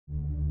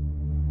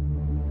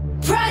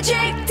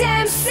Project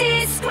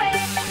MC².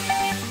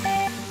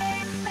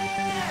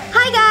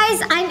 Hi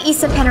guys, I'm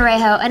Issa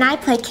Penarejo and I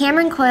play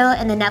Camryn Coyle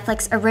in the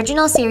Netflix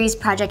original series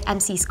Project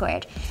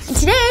MC². And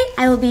today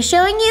I will be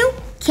showing you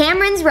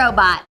Camryn's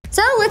robot.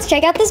 So let's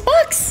check out this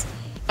box.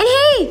 And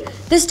hey,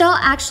 this doll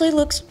actually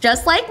looks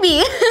just like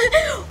me.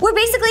 We're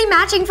basically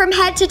matching from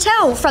head to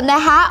toe, from the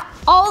hat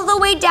all the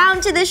way down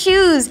to the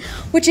shoes,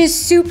 which is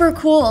super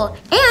cool.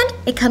 And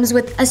it comes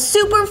with a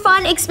super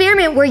fun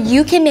experiment where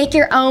you can make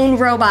your own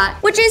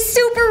robot, which is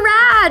super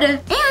rad.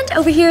 And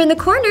over here in the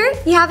corner,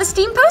 you have a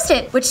STEAM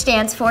post-it, which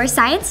stands for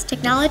Science,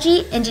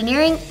 Technology,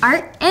 Engineering,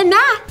 Art, and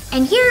Math.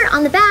 And here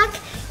on the back,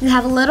 you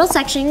have a little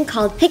section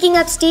called Picking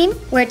Up STEAM,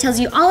 where it tells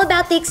you all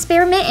about the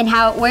experiment and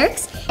how it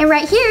works. And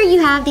right here,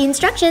 you have the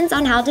instructions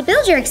on how to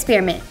build your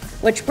experiment,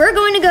 which we're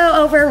going to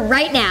go over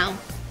right now.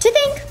 To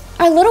think,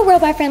 our little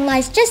robot friend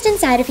lies just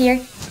inside of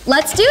here.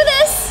 Let's do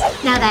this!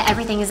 Now that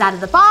everything is out of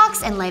the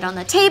box and laid on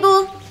the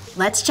table,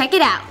 let's check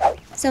it out.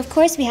 So of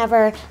course we have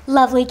our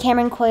lovely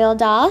Camryn Coyle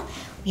doll.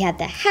 We have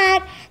the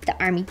hat, the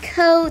army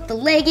coat, the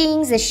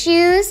leggings, the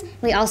shoes.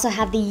 We also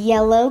have the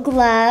yellow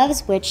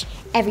gloves, which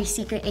every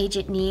secret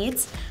agent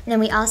needs. And then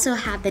we also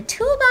have the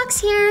toolbox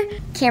here.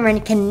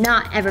 Camryn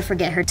cannot ever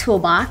forget her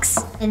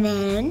toolbox. And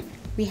then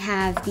we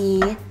have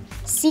the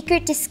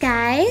secret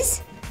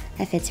disguise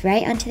that fits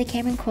right onto the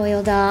Camryn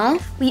Coyle doll.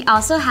 We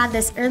also have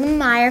this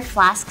Erlenmeyer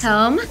flask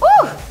comb.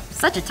 Woo!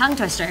 Such a tongue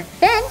twister.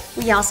 Then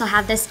we also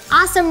have this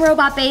awesome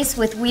robot base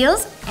with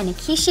wheels and a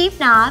key-shaped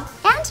knob.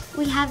 And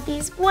we have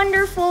these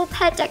wonderful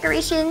pet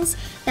decorations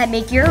that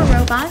make your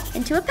robot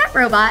into a pet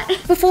robot.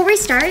 Before we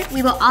start,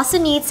 we will also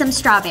need some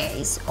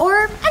strawberries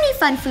or any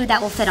fun food that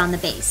will fit on the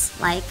base,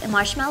 like a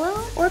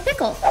marshmallow or a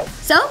pickle.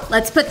 So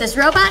let's put this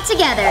robot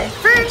together.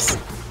 First,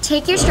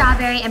 take your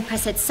strawberry and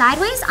press it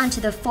sideways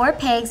onto the 4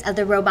 pegs of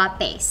the robot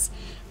base,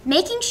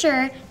 making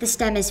sure the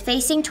stem is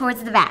facing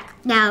towards the back.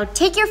 Now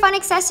take your fun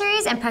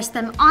accessories and press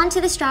them onto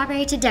the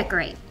strawberry to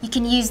decorate. You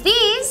can use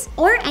these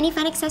or any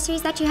fun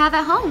accessories that you have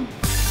at home.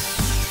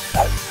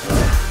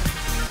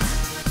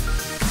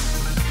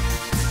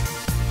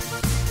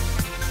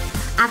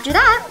 After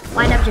that,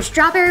 wind up your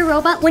strawberry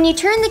robot. When you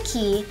turn the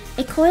key,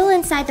 a coil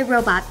inside the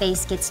robot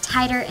base gets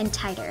tighter and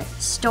tighter,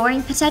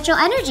 storing potential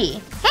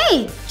energy.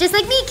 Hey, just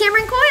like me,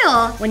 Camryn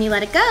Coyle. When you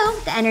let it go,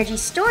 the energy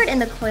stored in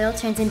the coil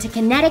turns into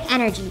kinetic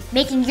energy,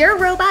 making your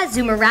robot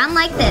zoom around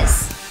like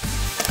this.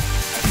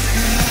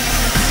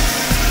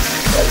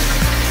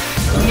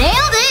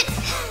 Nailed it!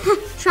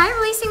 Try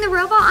releasing the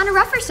robot on a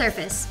rougher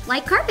surface,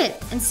 like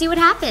carpet, and see what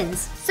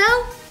happens.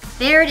 So,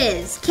 there it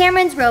is,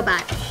 Camryn's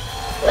robot.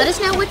 Let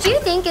us know what you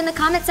think in the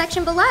comment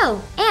section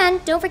below.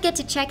 And don't forget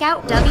to check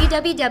out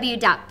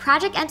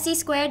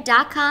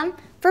www.projectmc².com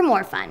for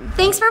more fun.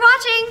 Thanks for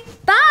watching.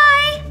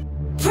 Bye!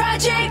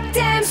 Project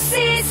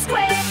MC².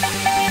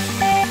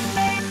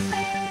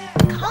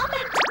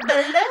 Comment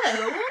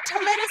below to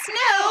let us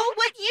know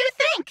what you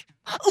think.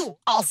 Ooh,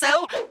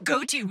 also,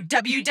 go to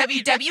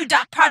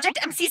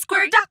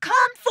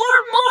www.projectmc².com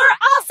for more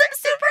awesome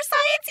super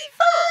science